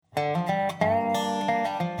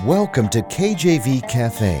Welcome to KJV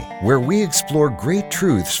Cafe, where we explore great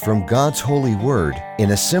truths from God's holy word in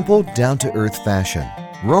a simple, down-to-earth fashion.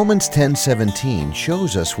 Romans 10:17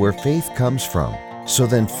 shows us where faith comes from. So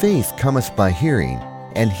then faith cometh by hearing,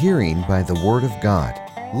 and hearing by the word of God.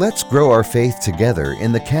 Let's grow our faith together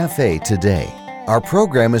in the cafe today. Our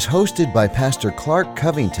program is hosted by Pastor Clark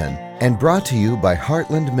Covington and brought to you by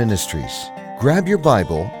Heartland Ministries. Grab your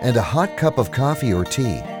Bible and a hot cup of coffee or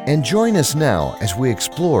tea and join us now as we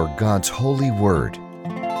explore God's holy word.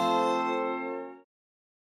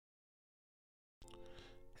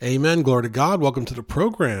 Amen. Glory to God. Welcome to the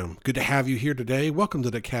program. Good to have you here today. Welcome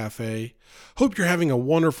to the cafe. Hope you're having a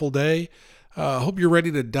wonderful day. Hope you're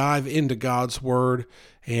ready to dive into God's word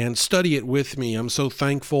and study it with me. I'm so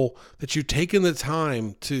thankful that you've taken the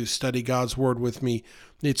time to study God's word with me.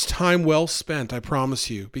 It's time well spent, I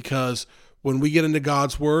promise you, because when we get into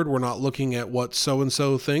God's word, we're not looking at what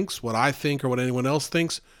so-and-so thinks, what I think, or what anyone else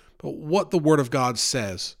thinks, but what the word of God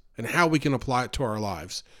says and how we can apply it to our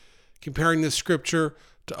lives. Comparing this scripture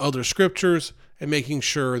to other scriptures and making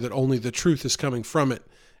sure that only the truth is coming from it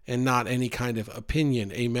and not any kind of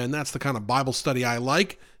opinion. Amen. That's the kind of Bible study I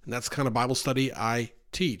like, and that's the kind of Bible study I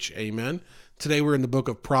teach. Amen. Today we're in the book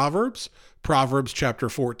of Proverbs, Proverbs chapter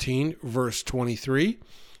 14, verse 23.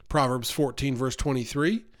 Proverbs 14, verse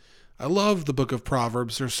 23. I love the book of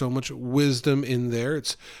Proverbs. There's so much wisdom in there.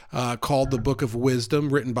 It's called the book of wisdom,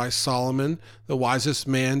 written by Solomon, the wisest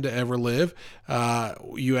man to ever live.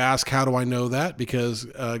 You ask, how do I know that? Because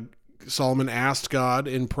Solomon asked God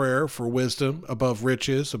in prayer for wisdom above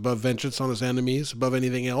riches, above vengeance on his enemies, above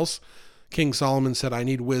anything else. King Solomon said, I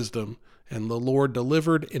need wisdom, and the Lord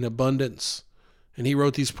delivered in abundance. And he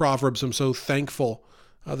wrote these Proverbs. I'm so thankful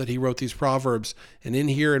that he wrote these Proverbs. And in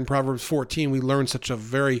here in Proverbs 14, we learn such a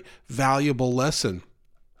very valuable lesson.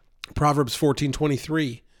 Proverbs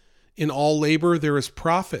 14:23, in all labor there is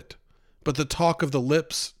profit, but the talk of the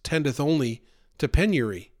lips tendeth only to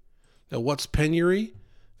penury. Now what's penury?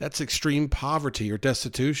 That's extreme poverty or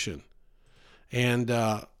destitution. And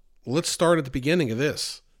let's start at the beginning of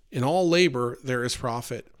this. In all labor there is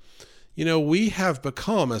profit. You know, we have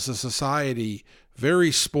become as a society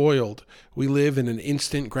very spoiled. We live in an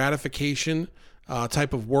instant gratification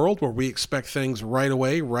type of world where we expect things right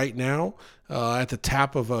away, right now, at the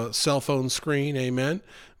tap of a cell phone screen. Amen.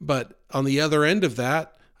 But on the other end of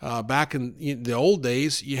that, back in the old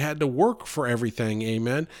days, you had to work for everything.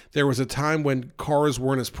 Amen. There was a time when cars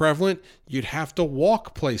weren't as prevalent. You'd have to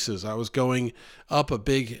walk places. I was going up a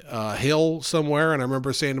big hill somewhere, and I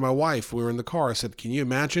remember saying to my wife, we were in the car, I said, can you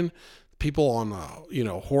imagine people on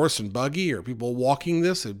horse and buggy, or people walking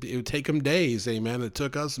this? It would take them days. Amen. It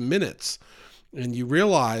took us minutes. And you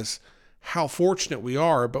realize how fortunate we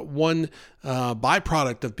are. But one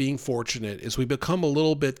byproduct of being fortunate is we become a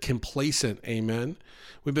little bit complacent. Amen.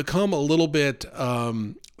 We become a little bit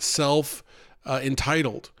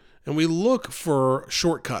entitled, and we look for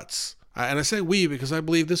shortcuts. And I say we because I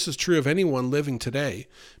believe this is true of anyone living today,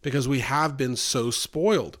 because we have been so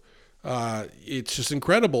spoiled. It's just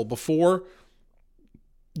incredible. Before,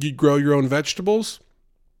 you'd grow your own vegetables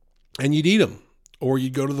and you'd eat them, or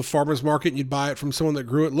you'd go to the farmer's market and you'd buy it from someone that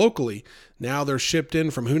grew it locally. Now they're shipped in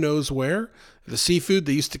from who knows where. The seafood,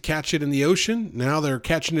 they used to catch it in the ocean. Now they're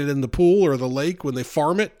catching it in the pool or the lake when they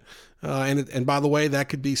farm it. And by the way, that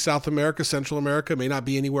could be South America, Central America, may not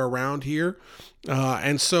be anywhere around here.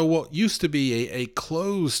 And so what used to be a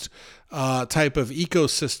closed type of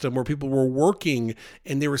ecosystem where people were working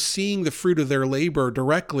and they were seeing the fruit of their labor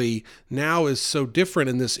directly, now is so different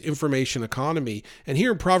in this information economy. And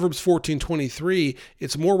here in Proverbs 14:23,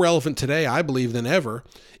 it's more relevant today, I believe, than ever.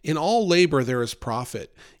 In all labor, there is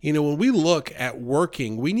profit. You know, when we look at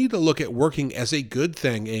working, we need to look at working as a good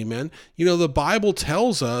thing. Amen. You know, the Bible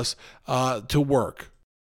tells us to work.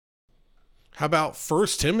 How about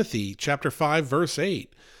 1 Timothy chapter 5, verse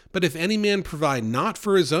 8? But if any man provide not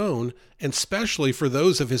for his own, and specially for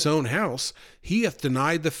those of his own house, he hath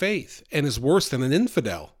denied the faith, and is worse than an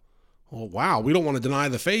infidel. Well, wow, we don't want to deny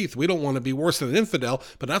the faith. We don't want to be worse than an infidel,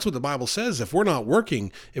 but that's what the Bible says. If we're not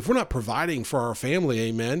working, if we're not providing for our family,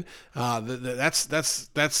 amen,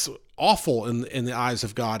 that's awful in the eyes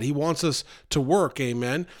of God. He wants us to work,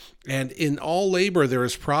 amen. And in all labor, there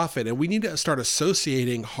is profit. And we need to start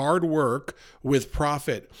associating hard work with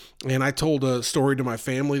profit. And I told a story to my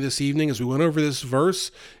family this evening as we went over this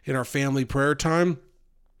verse in our family prayer time.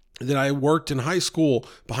 that I worked in high school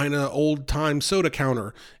behind an old-time soda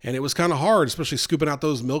counter, and it was kind of hard, especially scooping out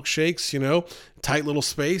those milkshakes, tight little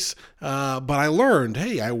space. But I learned,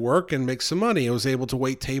 hey, I work and make some money. I was able to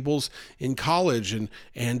wait tables in college, and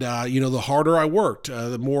the harder I worked,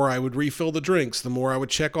 the more I would refill the drinks, the more I would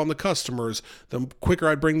check on the customers, the quicker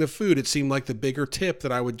I'd bring the food. It seemed like the bigger tip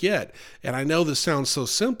that I would get. And I know this sounds so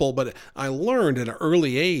simple, but I learned at an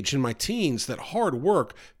early age in my teens that hard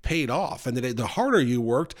work paid off, and that the harder you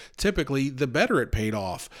worked, typically the better it paid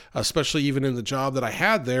off. Especially even in the job that I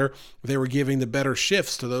had there, they were giving the better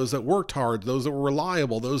shifts to those that worked hard, those that were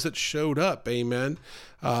reliable, those that showed up. Amen.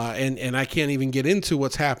 And I can't even get into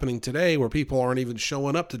what's happening today, where people aren't even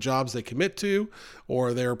showing up to jobs they commit to,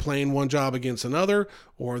 or they're playing one job against another,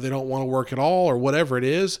 or they don't want to work at all, or whatever it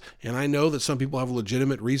is. And I know that some people have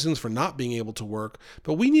legitimate reasons for not being able to work,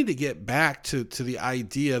 but we need to get back to the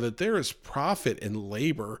idea that there is profit in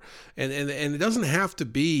labor, and it doesn't have to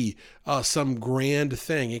be some grand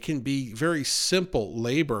thing. It can be very simple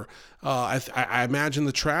labor. I imagine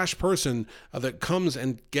the trash person that comes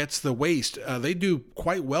and gets the waste, they do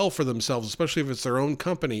quite well for themselves, especially if it's their own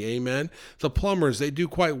company. Amen. The plumbers, they do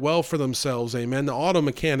quite well for themselves. Amen. The auto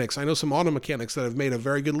mechanics, I know some auto mechanics that have made a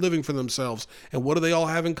very good living for themselves. And what do they all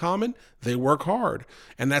have in common? They work hard.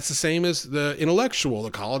 And that's the same as the intellectual,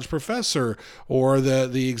 the college professor, or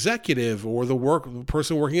the executive, or the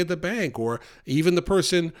person working at the bank, or even the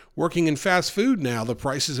person working in fast food now. The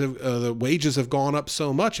prices of the wages have gone up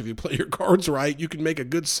so much. If you play your cards right, you can make a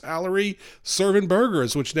good salary serving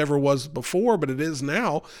burgers, which never was before, but it is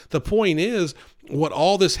now. The point is, what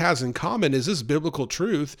all this has in common is this biblical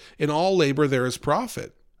truth: in all labor there is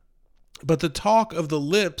profit. But the talk of the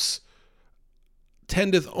lips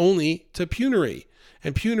tendeth only to penury.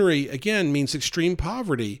 And penury, again, means extreme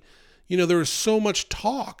poverty. There is so much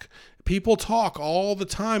talk. People talk all the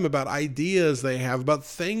time about ideas they have, about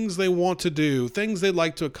things they want to do, things they'd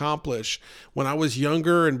like to accomplish. When I was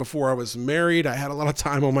younger and before I was married, I had a lot of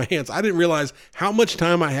time on my hands. I didn't realize how much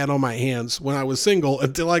time I had on my hands when I was single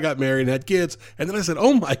until I got married and had kids. And then I said,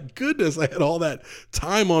 oh my goodness, I had all that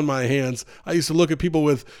time on my hands. I used to look at people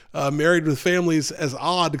with married with families as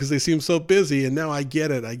odd because they seem so busy. And now I get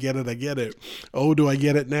it. Oh, do I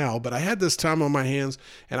get it now? But I had this time on my hands,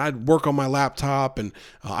 and I'd work on my laptop, and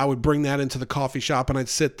I would bring that into the coffee shop, and I'd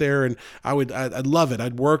sit there, and I'd love it.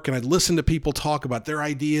 I'd work and I'd listen to people talk about their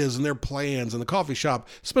ideas and their plans in the coffee shop,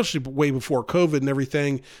 especially way before COVID and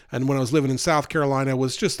everything. And when I was living in South Carolina, it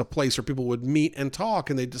was just a place where people would meet and talk,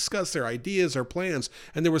 and they'd discuss their ideas, their plans.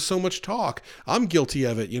 And there was so much talk. I'm guilty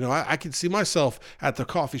of it. I could see myself at the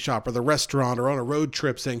coffee shop or the restaurant or on a road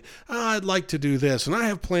trip saying, I'd like to do this, and I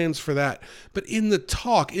have plans for that. But in the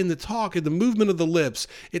talk, in the movement of the lips,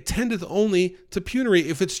 it tendeth only to penury.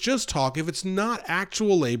 If it's just talk, if it's not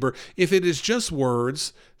actual labor, if it is just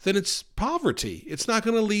words, then it's poverty. It's not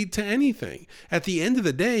going to lead to anything. At the end of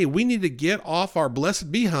the day, we need to get off our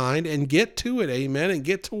blessed behind and get to it, amen, and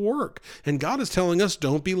get to work. And God is telling us,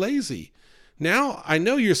 don't be lazy. Now, I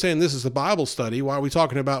know you're saying this is a Bible study. Why are we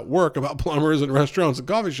talking about work, about plumbers and restaurants and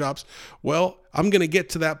coffee shops? Well, I'm going to get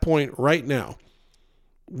to that point right now.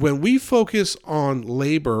 When we focus on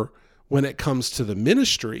labor when it comes to the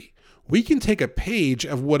ministry, we can take a page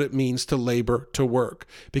of what it means to labor, to work,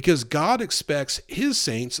 because God expects his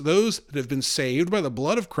saints, those that have been saved by the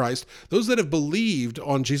blood of Christ, those that have believed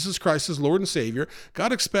on Jesus Christ as Lord and Savior.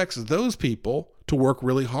 God expects those people to work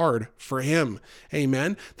really hard for him.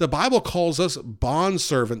 Amen. The Bible calls us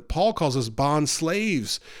bondservant. Paul calls us bond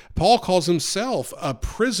slaves. Paul calls himself a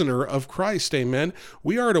prisoner of Christ. Amen.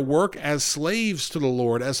 We are to work as slaves to the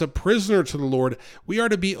Lord, as a prisoner to the Lord. We are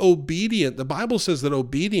to be obedient. The Bible says that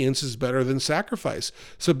obedience is better than sacrifice.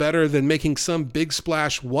 So better than making some big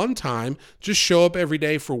splash one time, just show up every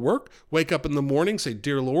day for work, wake up in the morning, say,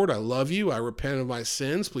 Dear Lord, I love you. I repent of my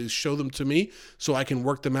sins. Please show them to me so I can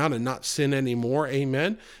work them out and not sin anymore.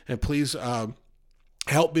 Amen. And please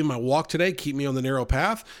help me in my walk today. Keep me on the narrow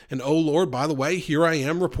path. And oh Lord, by the way, here I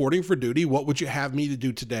am reporting for duty. What would you have me to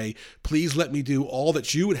do today? Please let me do all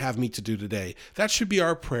that you would have me to do today. That should be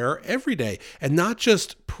our prayer every day. And not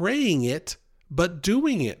just praying it, but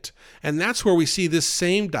doing it. And that's where we see this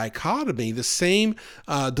same dichotomy, the same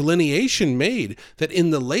delineation made, that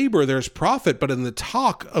in the labor there's profit, but in the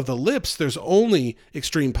talk of the lips there's only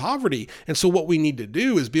extreme poverty. And so what we need to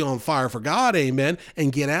do is be on fire for God, amen,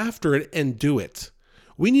 and get after it and do it.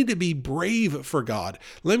 We need to be brave for God.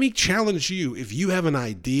 Let me challenge you. If you have an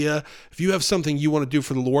idea, if you have something you want to do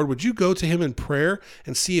for the Lord, would you go to him in prayer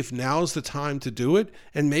and see if now's the time to do it?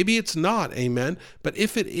 And maybe it's not, amen. But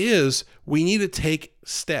if it is, we need to take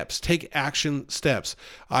steps, take action steps.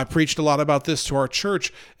 I preached a lot about this to our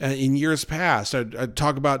church in years past. I'd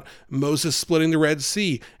talk about Moses splitting the Red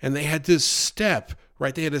Sea, and they had to step,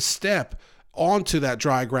 right? They had to step onto that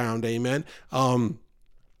dry ground, amen.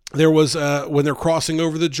 There was, when they're crossing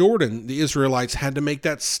over the Jordan, the Israelites had to make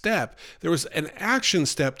that step. There was an action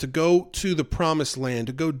step to go to the promised land,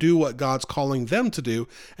 to go do what God's calling them to do.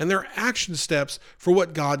 And there are action steps for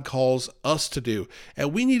what God calls us to do.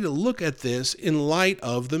 And we need to look at this in light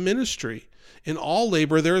of the ministry. In all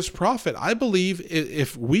labor, there is profit. I believe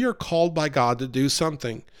if we are called by God to do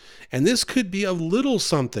something, and this could be a little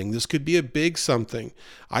something, this could be a big something.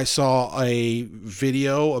 I saw a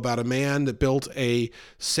video about a man that built a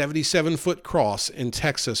 77-foot cross in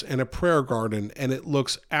Texas and a prayer garden, and it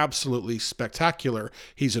looks absolutely spectacular.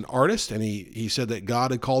 He's an artist, and he said that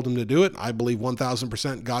God had called him to do it. I believe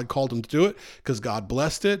 1,000% God called him to do it because God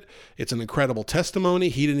blessed it. It's an incredible testimony.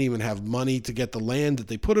 He didn't even have money to get the land that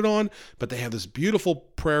they put it on, but they have this beautiful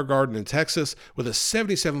prayer garden in Texas with a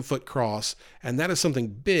 77-foot cross, and that is something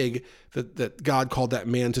big that God called that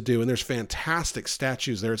man to do. And there's fantastic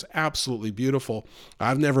statues there. It's absolutely beautiful.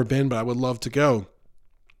 I've never been, but I would love to go.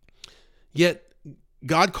 Yet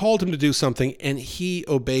God called him to do something, and he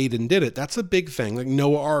obeyed and did it. That's a big thing, like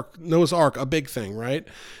Noah's Ark, a big thing, right?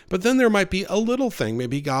 But then there might be a little thing.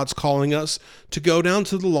 Maybe God's calling us to go down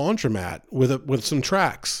to the laundromat with some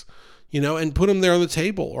tracts, and put them there on the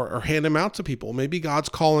table or hand them out to people. Maybe God's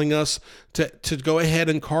calling us to go ahead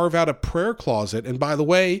and carve out a prayer closet. And by the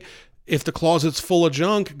way, if the closet's full of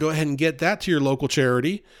junk, go ahead and get that to your local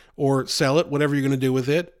charity or sell it, whatever you're going to do with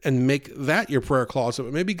it, and make that your prayer closet.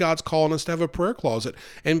 But maybe God's calling us to have a prayer closet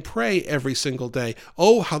and pray every single day.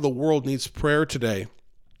 Oh, how the world needs prayer today.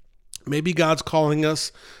 Maybe God's calling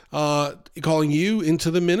us, calling you into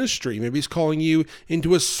the ministry. Maybe he's calling you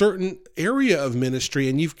into a certain area of ministry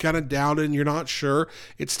and you've kind of doubted and you're not sure.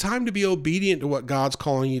 It's time to be obedient to what God's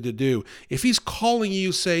calling you to do. If he's calling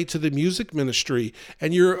you, say, to the music ministry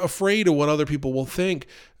and you're afraid of what other people will think,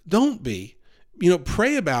 don't be.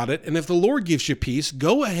 Pray about it. And if the Lord gives you peace,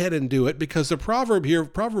 go ahead and do it, because the proverb here,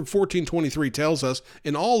 Proverb 14:23 tells us,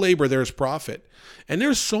 in all labor, there's profit. And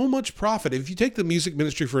there's so much profit. If you take the music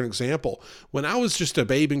ministry for an example, when I was just a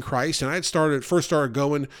babe in Christ and I had first started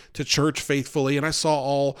going to church faithfully, and I saw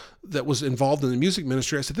all that was involved in the music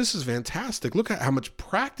ministry, I said, this is fantastic. Look at how much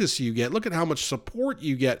practice you get. Look at how much support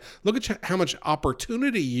you get. Look at how much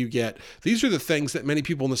opportunity you get. These are the things that many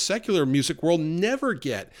people in the secular music world never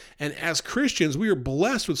get. And as Christians, we are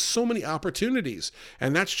blessed with so many opportunities.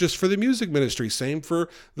 And that's just for the music ministry. Same for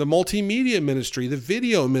the multimedia ministry, the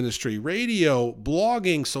video ministry, radio,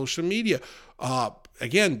 blogging, social media.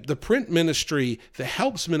 Again, the print ministry, the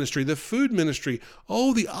helps ministry, the food ministry.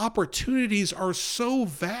 Oh, the opportunities are so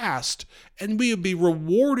vast, and we will be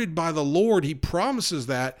rewarded by the Lord. He promises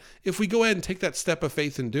that if we go ahead and take that step of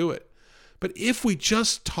faith and do it. But if we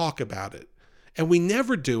just talk about it and we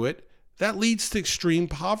never do it, that leads to extreme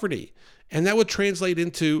poverty. And that would translate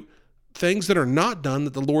into things that are not done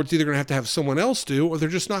that the Lord's either going to have someone else do, or they're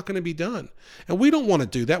just not going to be done. And we don't want to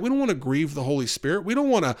do that. We don't want to grieve the Holy Spirit. We don't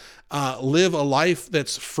want to live a life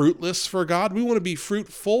that's fruitless for God. We want to be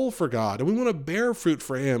fruitful for God, and we want to bear fruit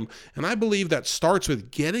for him. And I believe that starts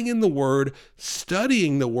with getting in the Word,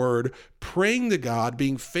 studying the Word, praying to God,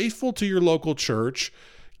 being faithful to your local church,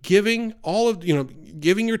 giving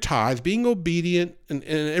giving your tithe, being obedient in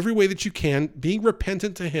every way that you can, being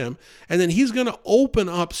repentant to him. And then he's going to open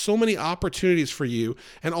up so many opportunities for you.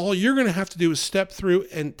 And all you're going to have to do is step through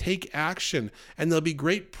and take action. And there'll be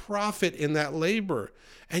great profit in that labor.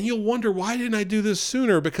 And you'll wonder, why didn't I do this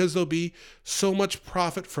sooner? Because there'll be so much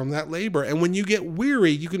profit from that labor. And when you get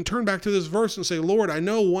weary, you can turn back to this verse and say, Lord, I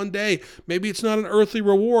know one day, maybe it's not an earthly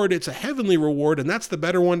reward, it's a heavenly reward, and that's the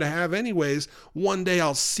better one to have anyways. One day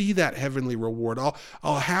I'll see that heavenly reward.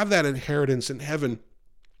 I'll have that inheritance in heaven.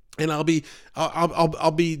 And I'll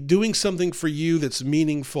be doing something for you that's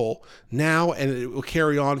meaningful now, and it will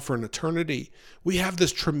carry on for an eternity. We have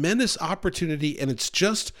this tremendous opportunity, and it's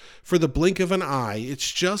just for the blink of an eye.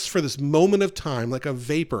 It's just for this moment of time, like a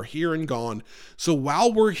vapor, here and gone. So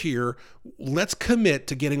while we're here, let's commit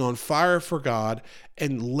to getting on fire for God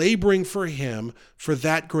and laboring for him for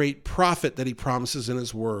that great profit that he promises in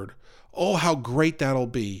his word. Oh, how great that'll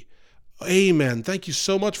be. Amen. Thank you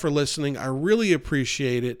so much for listening. I really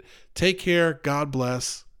appreciate it. Take care. God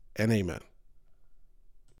bless, and amen.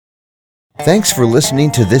 Thanks for listening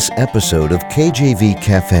to this episode of KJV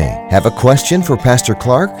Cafe. Have a question for Pastor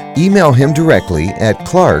Clark? Email him directly at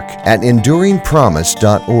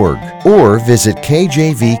clark@enduringpromise.org or visit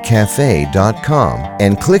kjvcafe.com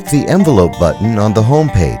and click the envelope button on the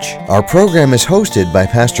homepage. Our program is hosted by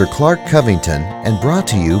Pastor Clark Covington and brought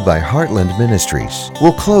to you by Heartland Ministries.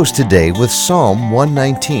 We'll close today with Psalm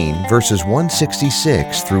 119, verses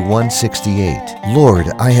 166 through 168. Lord,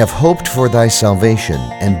 I have hoped for thy salvation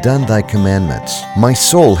and done thy commandments. My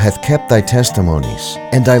soul hath kept thy testimonies,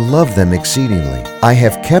 and I love them exceedingly. I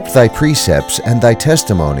have kept thy precepts and thy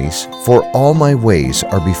testimonies, for all my ways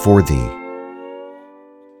are before thee.